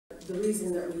the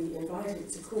reason that we invited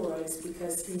Takura is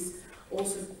because he's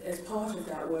also, as part of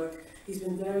that work, he's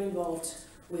been very involved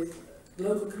with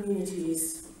local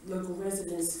communities, local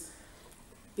residents,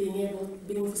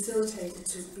 being facilitated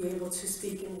to be able to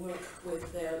speak and work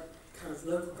with their kind of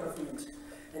local government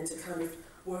and to kind of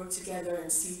work together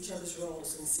and see each other's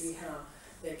roles and see how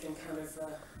they can kind of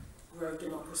grow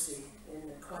democracy in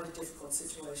quite a difficult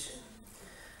situation.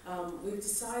 We've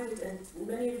decided, and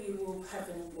many of you will have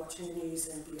been watching the news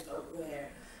and be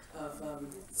aware of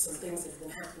some things that have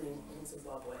been happening in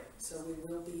Zimbabwe. So we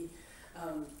will be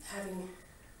having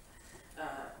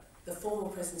the formal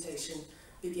presentation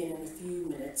begin in a few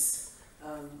minutes,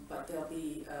 but there'll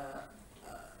be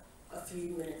a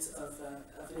few minutes of an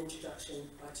introduction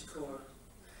by Takura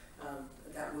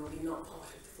that will be not part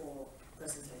of the formal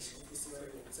presentation, if you see what I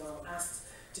mean. So I'll ask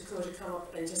Takura to come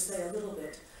up and just say a little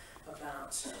bit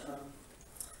about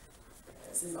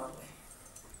Zimbabwe.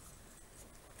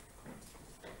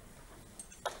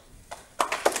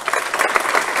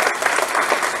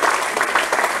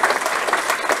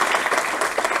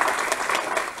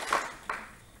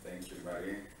 Thank you,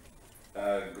 Marie.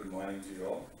 Good morning to you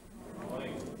all. Good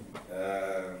morning.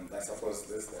 I suppose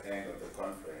this is the end of the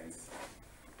conference,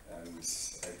 and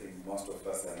I think most of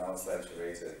us are now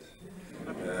saturated.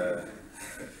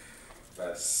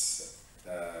 But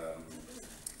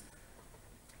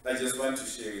I just want to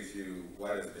share with you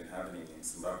what has been happening in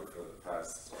Zimbabwe for the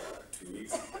past 2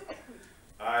 weeks.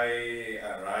 I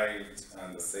arrived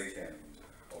on the 2nd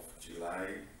of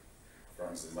July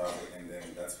from Zimbabwe, and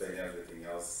then that's when everything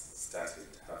else started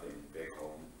happening back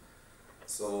home.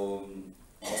 So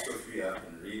most of you have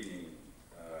been reading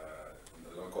in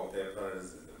the local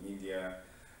papers, in the media,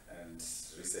 and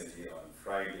recently on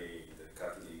Friday, the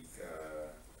Catholic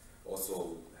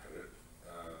also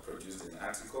produced an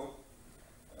article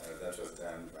that was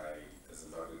done by the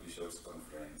Zimbabwe Bishops'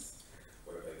 Conference,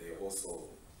 whereby they also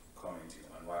commenting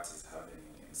on what is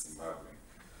happening in Zimbabwe.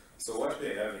 So what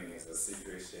we're having is a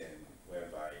situation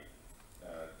whereby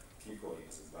people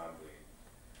in Zimbabwe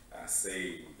are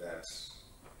saying that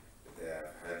they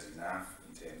have had enough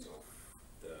in terms of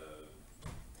the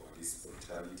police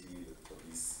brutality, the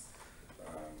police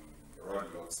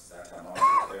roadblocks that are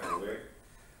mounted everywhere,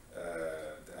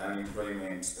 the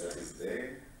unemployment that is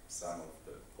there, some of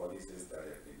the policies that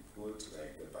have been put,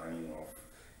 like the banning of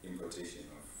importation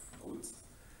of goods.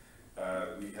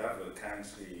 We have a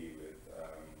country with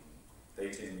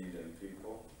 18 million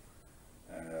people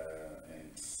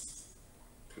and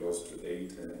close to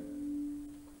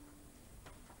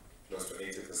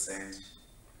 80%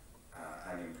 are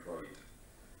unemployed.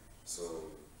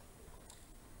 So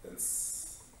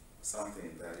it's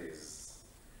something that is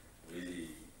really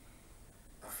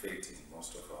affecting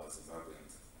most of our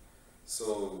Zimbabweans.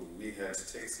 So we had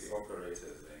taxi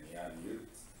operators and young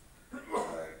youth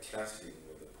clashing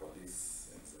with the police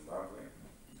in Zimbabwe,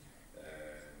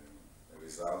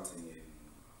 resulting in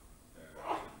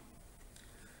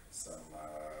some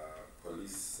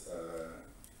police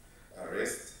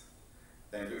arrest.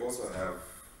 And we also have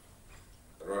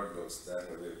roadblocks that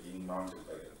were being mounted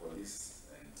by the police,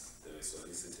 and they were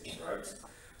soliciting bribes.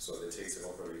 So the taxi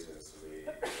operators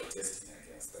were protesting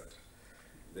against that.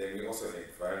 Then we also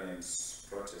had violent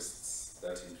protests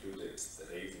that included the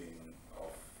raiding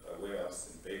of a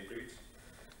warehouse in Bay Bridge,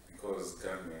 because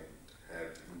government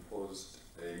had imposed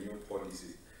a new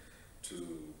policy to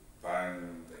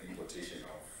ban the importation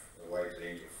of a wide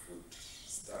range of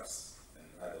foodstuffs and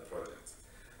other products.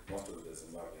 Most of the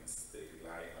Zimbabweans, they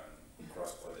rely on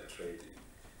cross-border trading,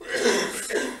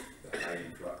 the high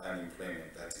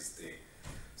unemployment that is there.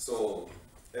 So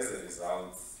as a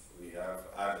result, we have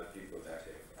other people that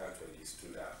have actually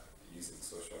stood up using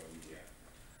social media.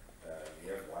 We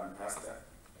have one pastor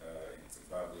in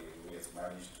Zimbabwe who has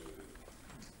managed to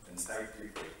incite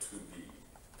people to be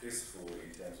peaceful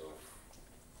in terms of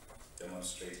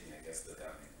demonstrating against the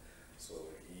government. So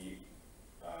he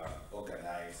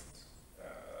organized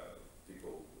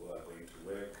people who are going to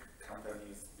work,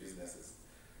 companies, businesses,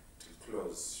 to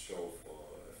close show for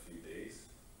a few days.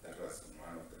 That was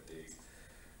one of the days,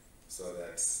 so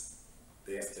that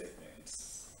their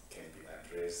statements can be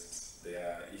addressed,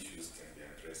 their issues can be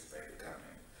addressed by the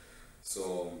government.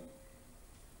 So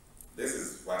this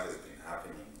is what has been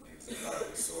happening in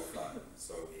Zimbabwe so far.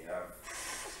 So we have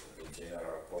the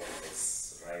general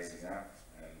populace rising up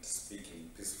and speaking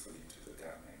peacefully to the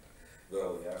government. Well,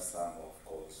 we have some, of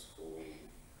course, who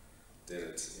did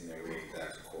it in a way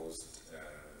that caused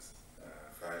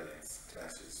violence,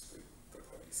 clashes with the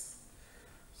police.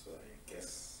 So I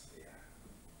guess, yeah,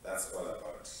 that's all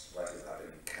about what is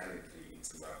happening currently in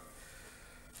Zimbabwe.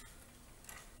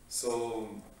 So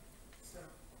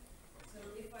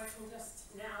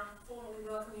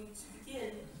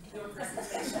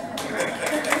presentation.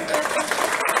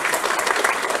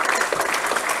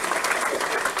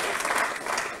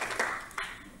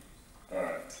 All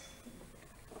right.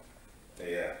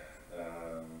 Yeah.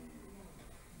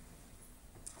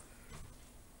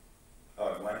 I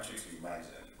would want you to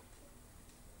imagine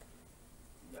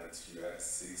that you are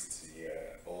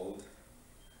 60-year-old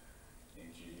and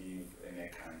you live in a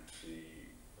country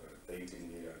with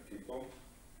 18 million people.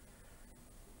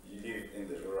 You live in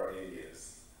the rural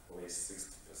areas where 60%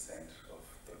 of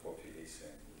the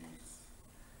population lives.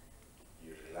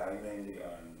 You rely mainly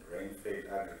on rain-fed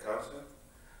agriculture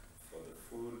for the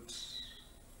food,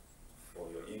 for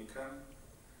your income,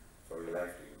 for your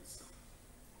livelihoods.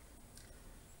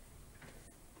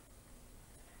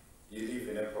 You live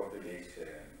in a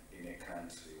population in a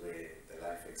country where the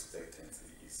life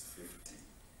expectancy is 50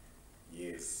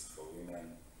 years for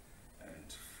women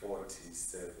and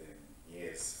 47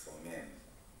 years for men.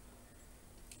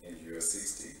 And you are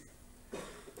 60.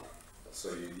 So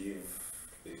you live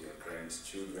with your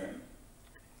grandchildren,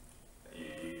 you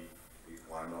live with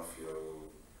one of your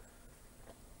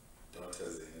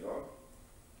daughters-in-law.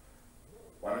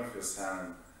 One of your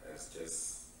sons has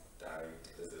just died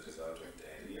as a result of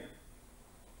diarrhea.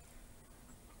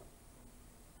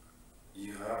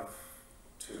 You have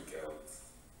two girls.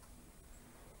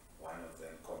 One of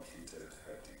them completed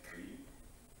her degree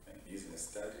in business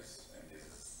studies and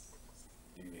is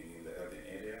living in the urban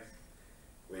areas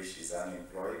where she's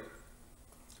unemployed.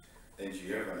 And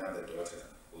you have another daughter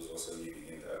who's also living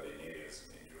in the urban areas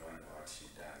and you wonder what she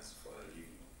does for a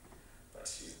living. But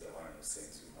she's the one who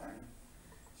sends you money.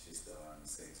 She's the one who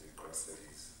sends you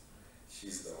groceries.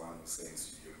 She's the one who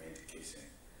sends you your medication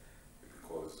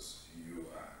because you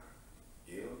are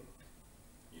ill,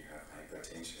 you have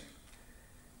hypertension.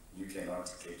 You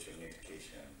cannot get your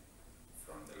medication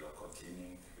from the local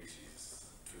clinic, which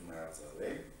is 2 miles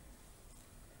away.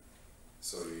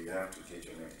 So you have to get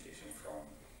your medication from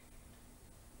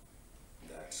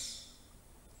that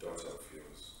daughter of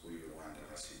yours who you wonder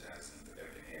what she does in the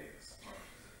urban areas.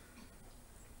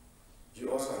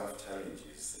 You also have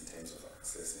challenges in terms of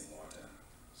accessing water.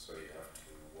 So you have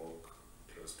to walk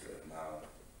close to a mile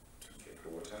to get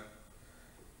water.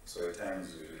 So at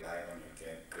times you rely on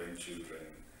your grandchildren,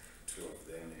 2 of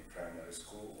them in primary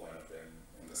school, 1 of them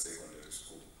in the secondary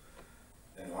school.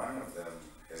 And one of them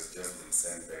has just been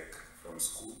sent back from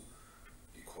school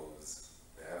because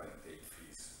they haven't paid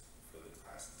fees for the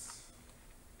past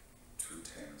 2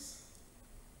 terms.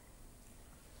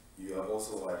 You are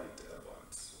also worried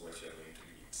about what you're going to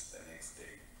eat the next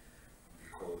day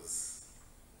because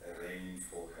the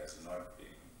rainfall has not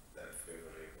been that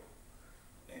favorable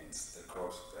and the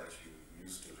crops that you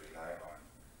used to rely on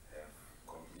have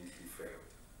completely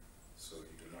failed, so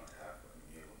you do not have a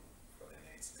meal for the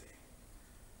next day.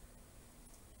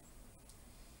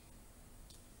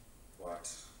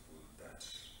 What would that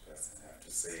person have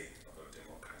to say about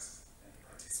democracy and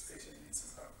participation in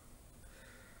Zimbabwe?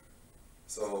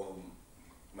 So,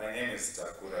 my name is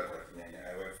Takura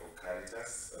Gwatinyanya. I work for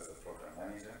Caritas as a program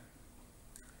manager.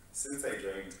 Since I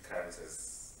joined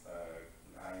Caritas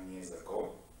 9 years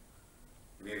ago,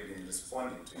 we have been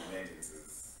responding to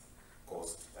emergencies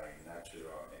caused by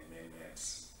natural and man-made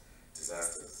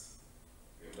disasters.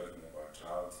 We are talking about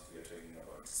drought, we are talking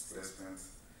about displacements,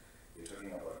 we are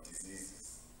talking about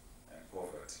diseases and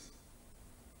poverty.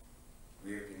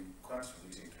 We have been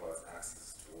contributing towards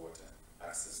access to water,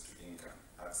 access to income,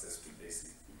 access to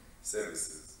basic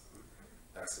services,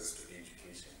 access to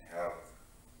education, health.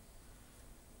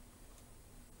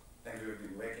 And we've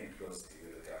been working closely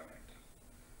with the government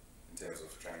in terms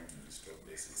of trying to restore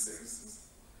basic services.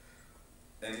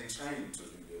 And in trying to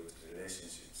rebuild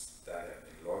relationships that have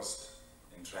been lost,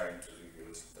 in trying to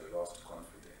rebuild the lost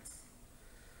confidence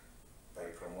by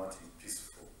promoting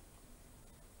peaceful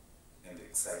and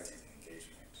exciting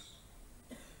engagement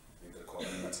with the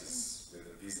communities, with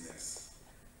the business,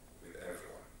 with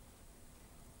everyone.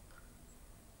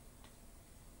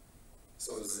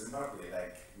 So Zimbabwe,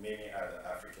 like many other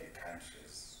African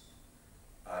countries,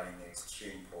 are in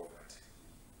extreme poverty.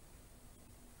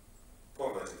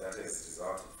 Poverty that has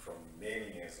resulted from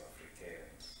many years of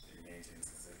recurrent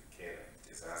emergencies, recurrent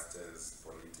disasters,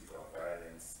 political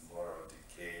violence, moral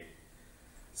decay,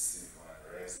 civil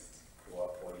unrest, poor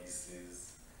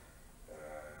policies,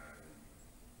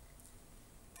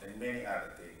 and many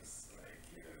other things, like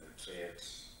even the trade,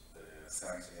 the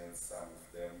sanctions, some of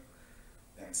them,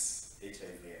 and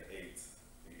HIV and AIDS.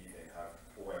 We even have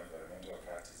poor environmental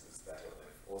practices that have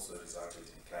also resulted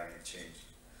in climate change.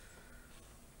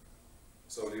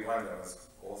 So we wonder what's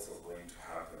also going to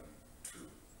happen to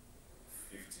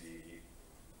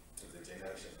the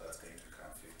generation that's going to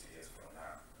come 50 years from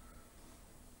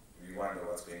wonder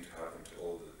what's going to happen to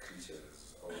all the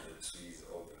creatures, all the trees,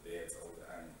 all the birds, all the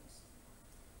animals.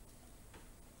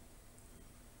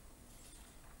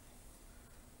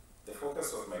 The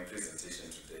focus of my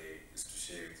presentation today is to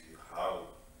share with you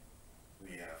how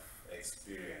we have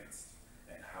experienced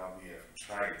and how we have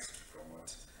tried to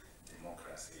promote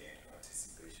democracy and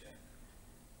participation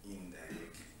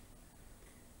indirectly.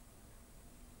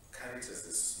 Caritas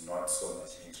is not so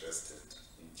much interested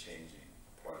in changing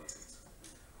politics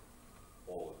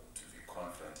or to be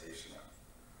confrontational,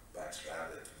 but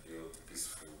rather to build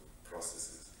peaceful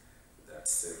processes that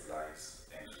save lives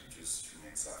and reduce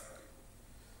human suffering.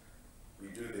 We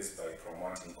do this by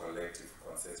promoting collective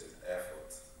concerted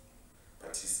efforts,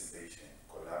 participation,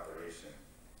 collaboration,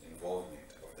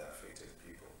 involvement of the affected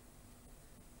people,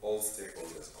 all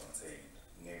stakeholders concerned,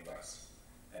 neighbors,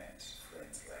 and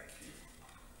friends like you.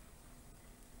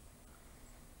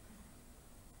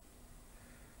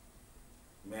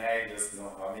 May I just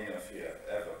know how many of you have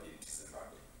ever been to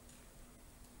Zimbabwe?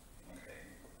 Okay,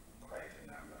 quite a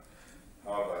number.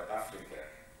 How about Africa?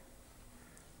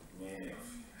 Many of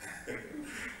you.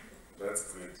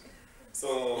 That's good.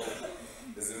 So,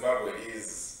 Zimbabwe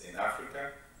is in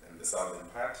Africa, in the southern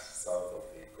part, south of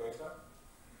the equator,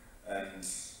 and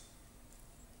it's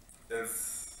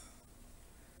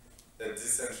a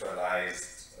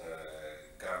decentralized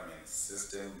government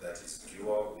system that is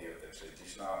dual. We have the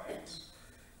traditional and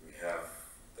we have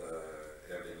the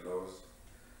urban laws,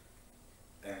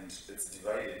 and it's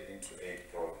divided into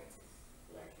 8 provinces,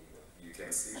 like you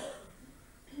can see.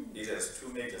 It has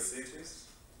 2 major cities,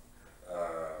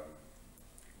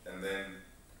 and then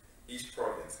each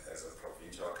province has a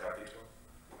provincial capital.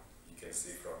 You can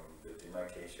see from the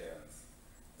demarcations,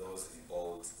 those in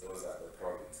bold, those are the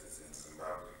provinces in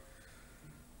Zimbabwe.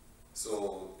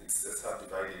 So it's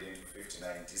subdivided into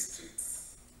 59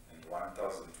 districts and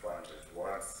 1,200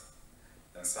 wards,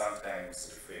 and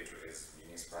sometimes referred to as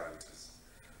municipalities.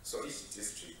 So each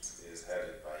district is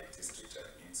headed by a district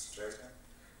administrator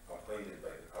appointed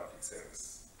by the public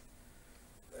service,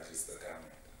 that is the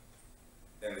government.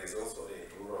 And there's also a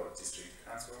rural district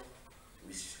council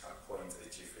which appoints a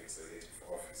chief executive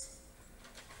officer.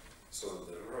 So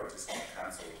the rural district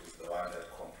council is the one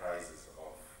that comprises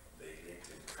of the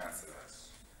elected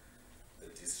councillors,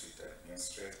 the district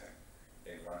administrator,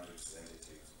 and 1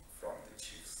 representative from the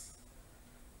chiefs.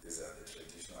 These are the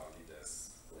traditional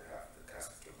leaders who have the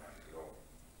customary law.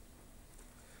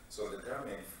 So the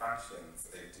government functions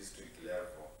at district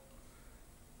level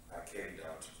are carried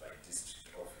out by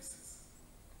district offices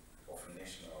of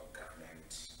national government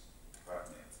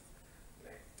departments,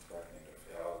 like Department of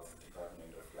Health,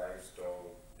 Department of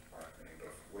Livestock, Department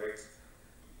of Works,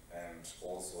 and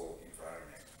also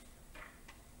Environment.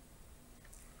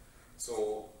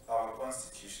 So our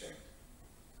constitution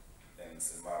in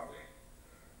Zimbabwe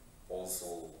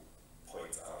also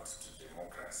points out to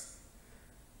democracy.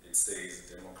 It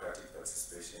says democratic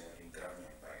participation in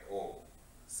government by all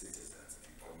citizens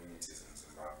and communities in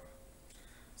Zimbabwe.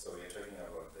 So we are talking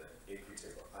about the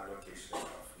equitable allocation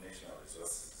of national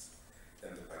resources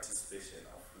and the participation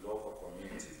of local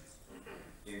communities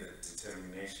in the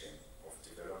determination of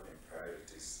development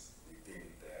priorities within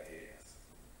their areas.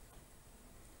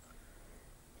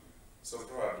 So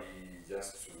probably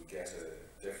just to get a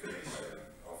definition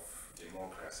of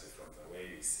democracy from the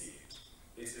way we see it,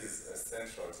 it is a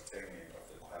central determinant of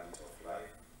the quality of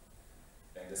life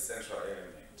and a central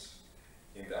element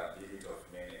in the ability of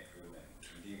men and women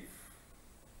to live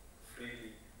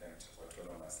freely and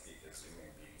autonomously as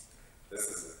human beings. This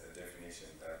is a definition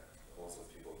that also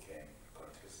people can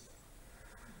contest.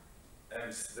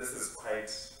 And this is quite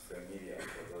familiar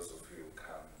for those of you who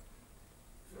come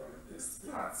from these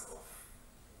parts of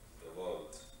the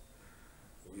world.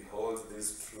 We hold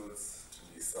these truths to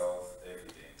be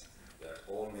self-evident, that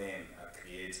all men are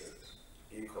created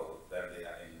equal, that they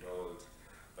are endowed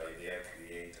by their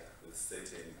creator with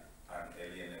certain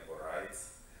unalienable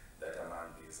rights, that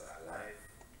among these are life,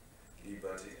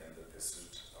 liberty, and the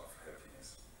pursuit of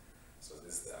happiness. So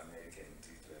this is the American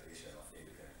Declaration of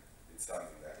Independence. It's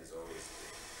something that is always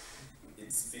there.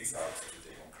 It speaks out to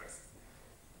democracy.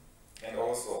 And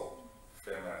also,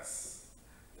 famous,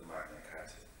 the Magna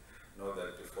Carta. Know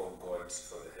that before God,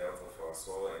 for the health of our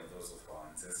soul and those of our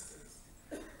ancestors,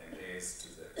 and heirs to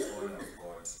the honor of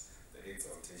God, the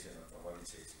exaltation of the Holy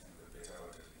Church, and the better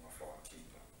ordering of our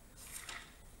kingdom.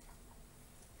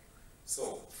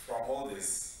 So, from all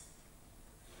this,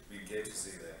 we get to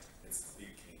see that it's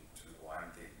speaking to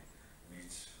one thing,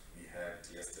 which we had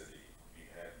yesterday, we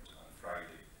had on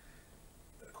Friday,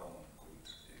 the common good.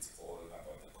 It's all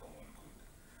about the common good.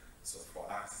 So for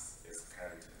us as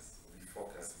Caritas, we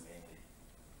focus mainly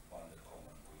on the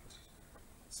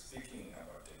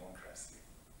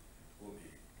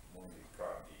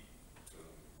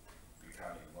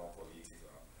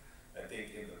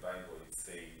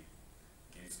say,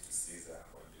 gives to Caesar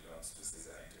what belongs to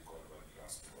Caesar and to God what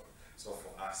belongs to God. So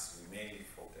for us, we mainly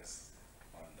focus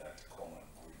on that common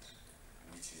good,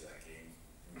 which is again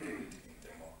embedded in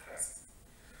democracy.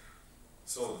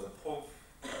 So the Pope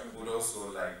would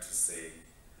also like to say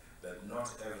that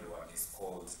not everyone is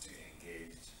called to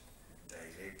engage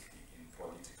directly in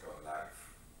political life.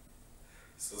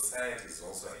 Society is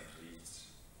also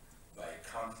enriched by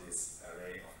countless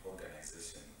array of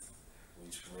organizations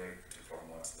which work to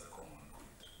promote the common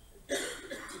good,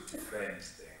 to defend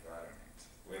the environment,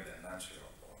 whether natural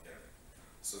or ever.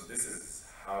 So this is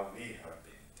how we have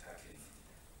been tackling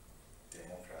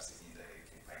democracy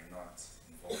indirectly, by not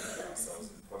involving ourselves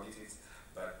in politics,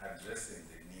 but addressing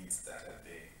the needs that are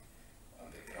there on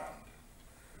the ground.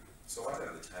 So what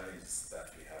are the challenges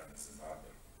that we have in Zimbabwe?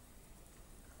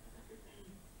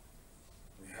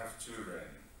 We have children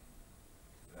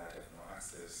that have no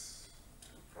access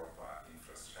to proper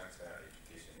infrastructure,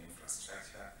 education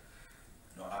infrastructure,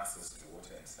 no access to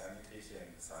water and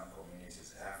sanitation. Some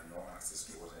communities have no access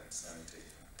to water and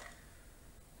sanitation.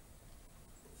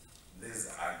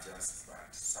 These are just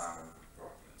but some of the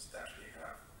problems that we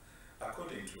have.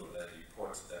 According to a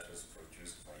report that was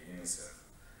produced by UNICEF,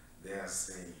 they are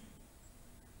saying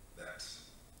that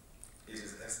it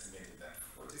is estimated that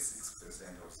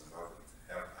 46% of Zimbabweans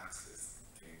have access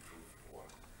to improved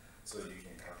water. So you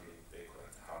can calculate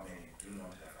backwards how many do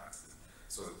not have access.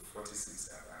 So 46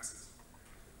 have access.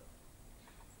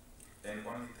 And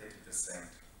only 30%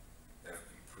 have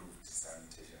improved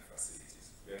sanitation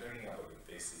facilities. We are talking about the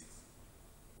basics,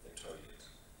 the toilet.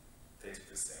 30%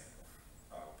 of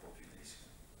our population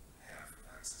have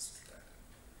access to that.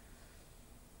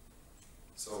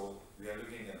 So we are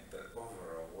looking at the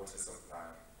overall water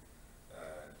supply,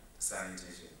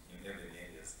 sanitation in urban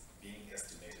areas being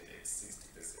estimated at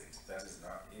 60%. That is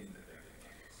not in the urban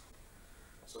areas.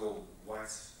 So what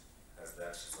has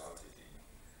that resulted in?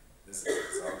 This has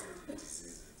resulted in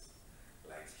diseases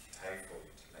like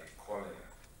typhoid, like cholera,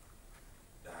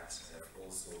 that have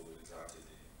also resulted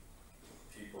in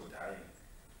people dying.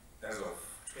 As of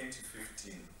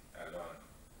 2015 alone,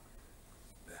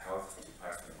 the health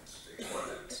department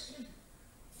recorded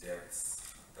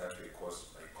deaths that were caused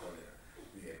by cholera.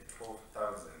 We had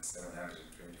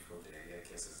 12,724 diarrhea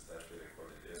cases that were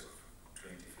recorded as of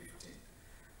 2015,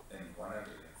 and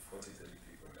 143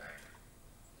 people died.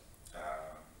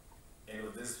 And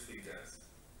of these figures,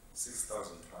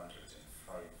 6,205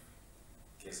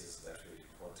 cases that were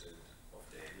reported of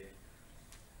diarrhea,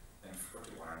 and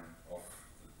 41 of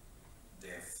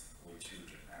deaths were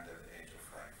children under the age of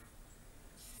 5.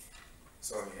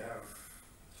 So we have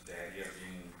diarrhea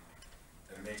being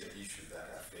a major issue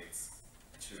that affects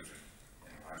children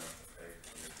and one of the 5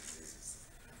 key diseases.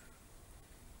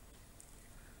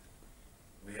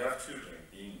 We have children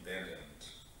being burdened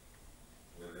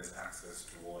with this access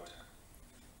to water,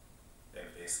 a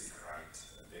basic right,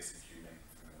 a basic human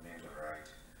fundamental right.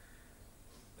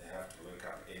 They have to wake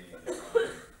up early in the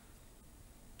morning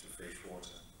to fetch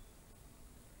water.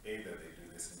 Either they do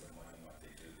this in the morning or they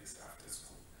do this after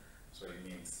school. So it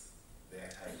means their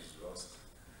time is lost,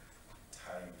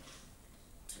 time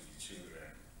to be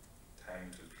children,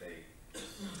 time to play,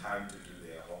 time to do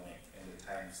their homework, and the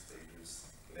times they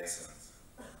lose lessons.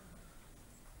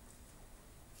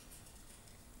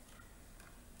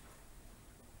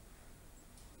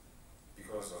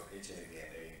 Because of HIV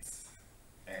and AIDS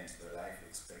and the life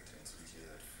expectancy, which is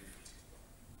at 50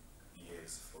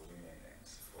 years for women and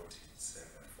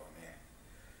 47 for men,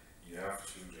 you have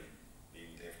children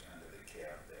being left under the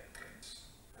care of their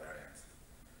grandparents.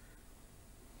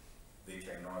 They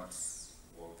cannot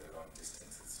walk the long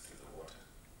distances to the water.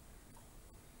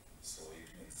 So it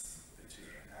means the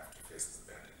children have to face the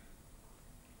burden.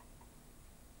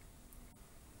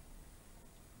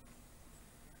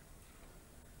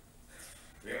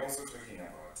 We are also talking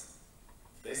about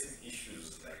basic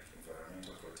issues like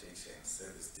environmental protection,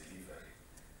 service delivery,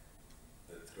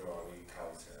 the throwaway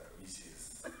culture, which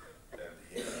is a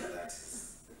behavior that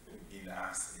is in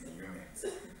us, in humans.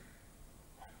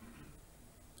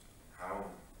 How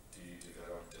do you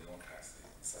develop democracy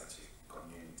in such a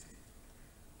community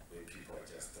where people are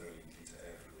just throwing litter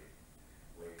everywhere,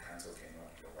 where council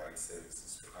cannot provide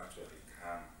services to actually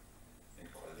come and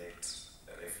collect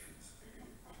the refuse?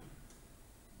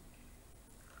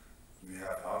 We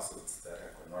have households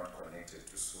that are not connected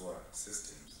to sewer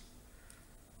systems.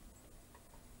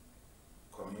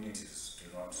 Communities do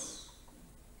not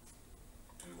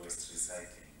do waste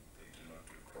recycling. They do not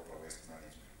do proper waste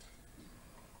management.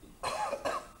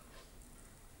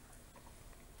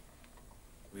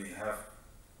 We have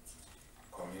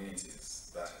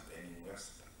communities that are burning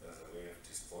waste as a way of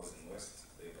disposing waste.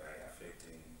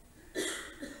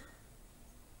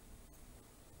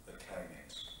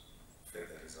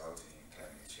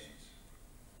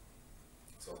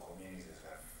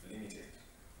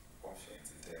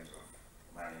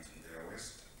 managing their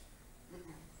waste.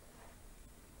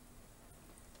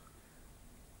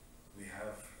 We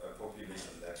have a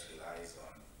population that relies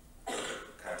on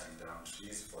cutting down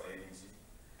trees for energy.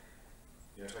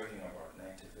 You're talking about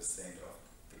 90% of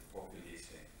the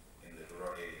population in the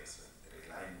rural areas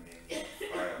relying mainly on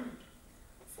firewood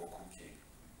for cooking.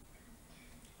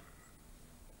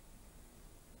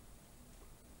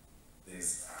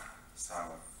 These are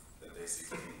some of the basic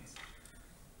things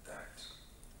that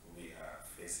we are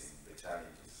facing, the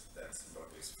challenges that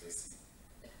Zimbabwe is facing.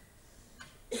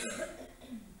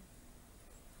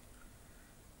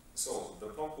 So the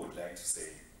Pope would like to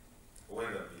say,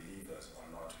 whether believers or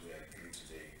not, we agree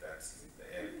today that the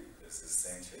earth is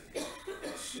essentially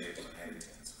a shared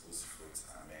inheritance whose fruits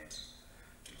are meant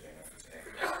to benefit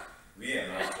everyone. We are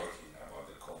not talking about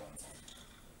the common good.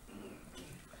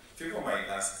 People might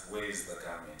ask, where is the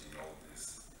government in all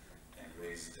this? And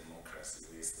where is democracy?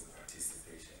 Where is the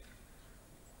participation?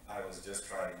 I was just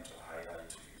trying to highlight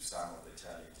to you some of the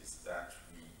challenges that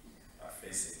we are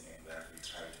facing and that we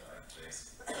try to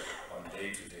address on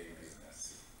day-to-day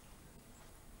business.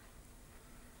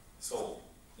 So,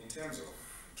 in terms of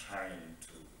trying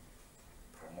to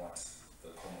promote the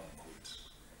common good,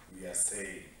 we are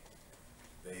saying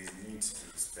there is need to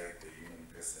respect the human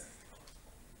person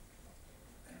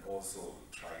and also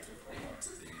try to promote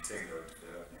the integral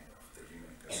development of the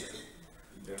human person.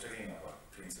 We are talking about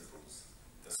principles,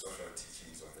 the social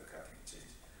teachings of the Catholic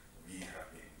Church. We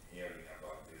have been hearing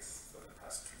about this for the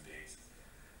past 2 days.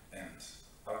 And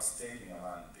outstanding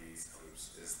among these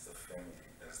groups is the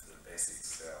family as the basic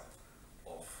cell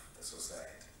of the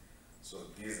society.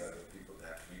 So these are the people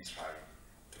that we try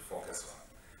to focus on.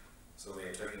 So we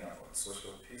are talking about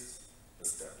social peace, the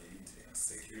stability and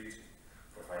security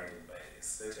provided by a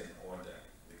certain order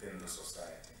within the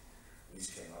society,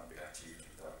 which cannot be achieved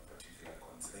without particular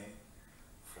concern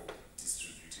for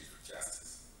distributive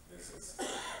justice. This is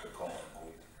the common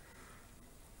good.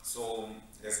 So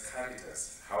as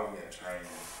Caritas, how we are trying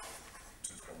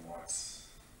to promote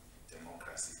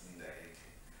democracy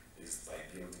indirectly is by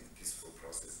building peaceful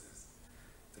processes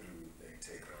through the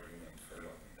integral human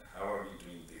development. How are we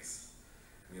doing this?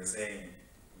 We are saying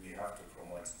we have to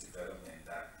promote development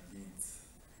that leads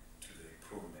to the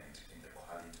improvement in the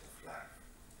quality of life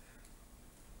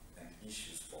and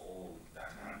issues for all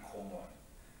that are common.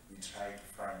 We try to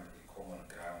find a common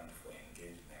ground for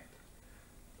engagement,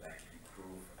 like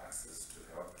improve access to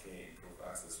healthcare, improve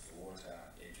access to water,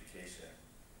 education.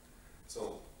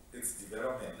 So it's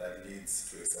development that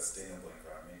leads to a sustainable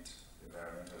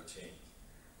environmental change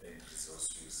and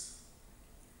resource use.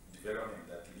 Development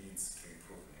that leads to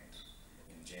improvement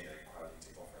in gender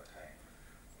equality over time.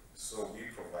 So we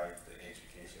provide the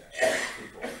education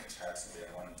people chart their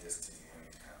own destiny when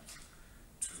it comes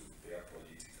to their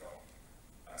political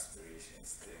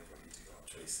aspirations, their political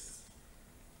choices.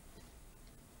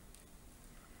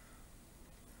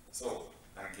 So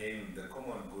again, the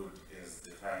common good is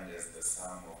defined as the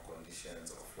sum of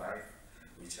conditions of life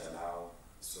which allow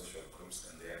social groups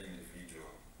and their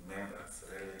individual members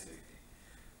relatively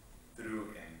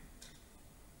through and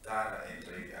thorough and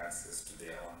ready access to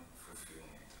their own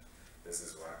fulfillment. This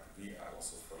is what we are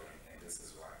also following, and this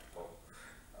is what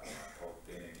Pope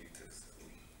Benedictus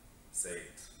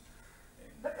said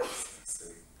in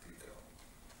Encyclical.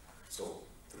 So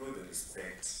through the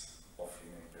respect of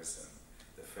human person,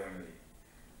 the family,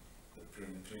 the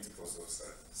principles of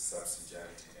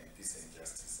subsidiarity and peace and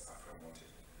justice are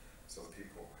promoted. So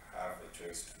people have a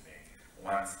choice to make.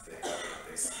 Once they have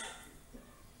the basic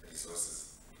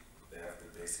resources, they have the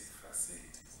basic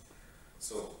facilities.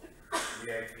 So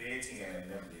we are creating an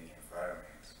enabling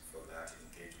environment for that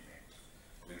engagement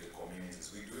with the communities.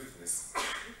 We do this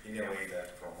in a way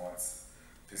that promotes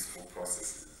peaceful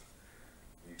processes.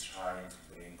 We try to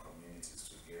bring communities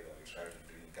together. We try to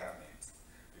bring government.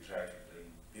 We try to bring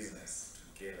business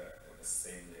together at the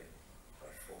same level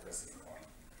by focusing on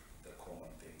the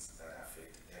common things that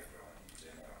affect everyone in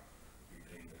general. We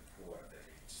bring the poor and the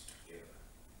rich together.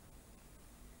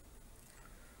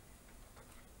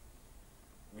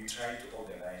 We try to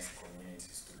organize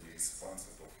communities to be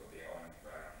responsible for their own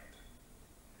environment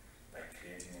by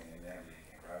creating an enabling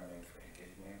environment for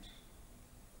engagement.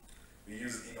 We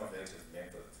use innovative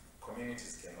methods.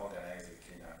 Communities can organize a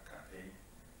cleanup campaign.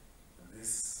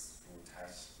 This will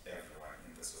touch everyone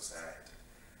in the society,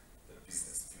 the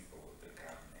business people, the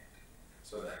government,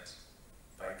 so that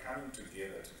by coming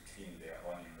together to clean their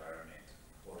own environment,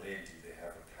 already they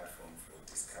have a platform for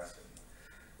discussion.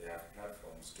 They have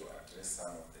platforms to address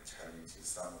some of the challenges,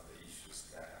 some of the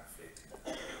issues that are affecting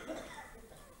them.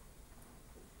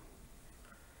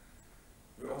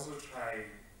 We also try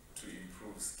to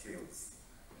improve skills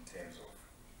terms of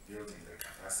building the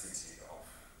capacity of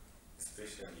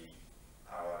especially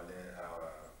our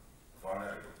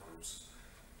vulnerable groups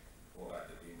who are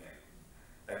the women.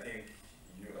 I think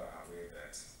you are aware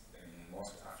that in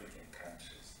most African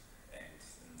countries and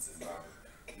in Zimbabwe,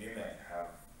 women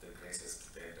have the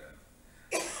greatest burden.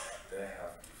 They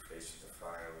have to fetch the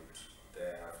firewood,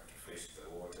 they have to fetch the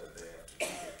water, they have to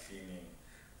do the cleaning,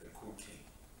 the cooking,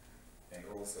 and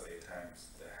also at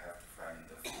times they have to find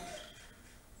the food.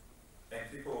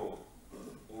 And people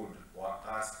would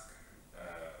ask,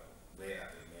 where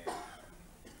are the men?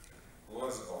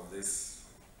 Because of this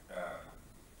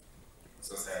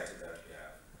society that we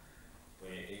have,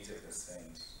 where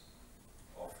 80%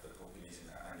 of the population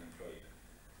are unemployed,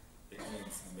 it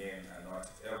means men are not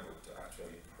able to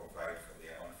actually provide for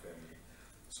their own family.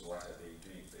 So what are they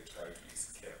doing? They try to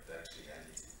escape that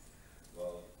reality.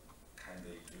 Well, can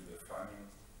they do the farming?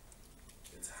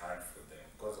 It's hard for them.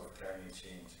 Because of climate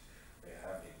change, we're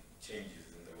having changes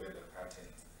in the weather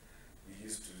patterns. We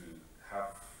used to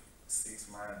have 6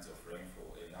 months of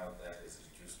rainfall, and now that is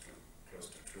reduced to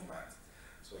close to 2 months.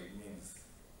 So it means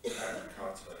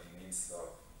agriculture in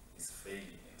itself is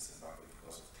failing in Zimbabwe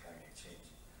because of climate change.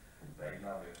 Right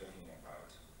now we're talking about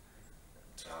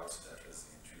drought that was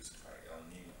induced by El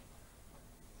Nino.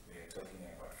 We're talking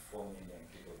about 4 million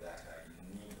people that are in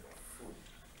need of food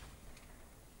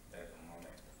at the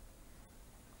moment.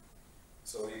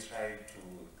 So we try to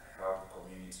help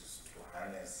communities to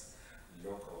harness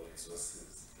local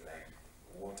resources like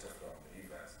water from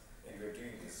rivers. And we're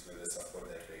doing this with the support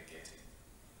that we